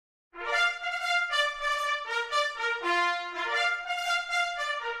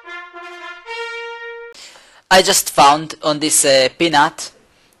I just found on this peanut,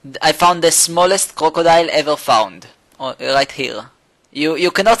 I found the smallest crocodile ever found. Right here. You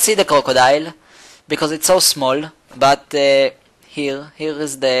cannot see the crocodile because it's so small, but here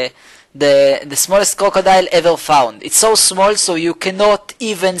is the smallest crocodile ever found. It's so small so you cannot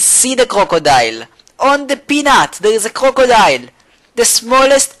even see the crocodile. On the peanut there is a crocodile. The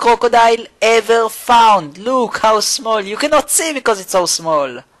smallest crocodile ever found. Look how small. You cannot see because it's so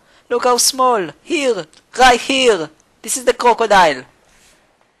small. Look how small. Here. Right here. This is the crocodile.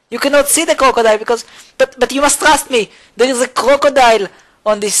 You cannot see the crocodile because... But you must trust me. There is a crocodile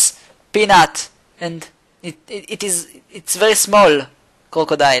on this peanut. And it's very small.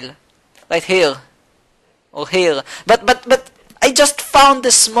 Crocodile. Right here. Or here. But I just found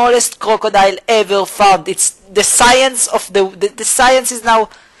the smallest crocodile ever found. It's the science of the science is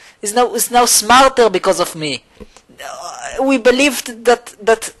now smarter because of me. We believed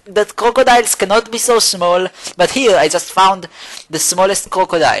that crocodiles cannot be so small, but here I just found the smallest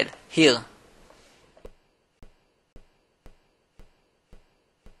crocodile. Here.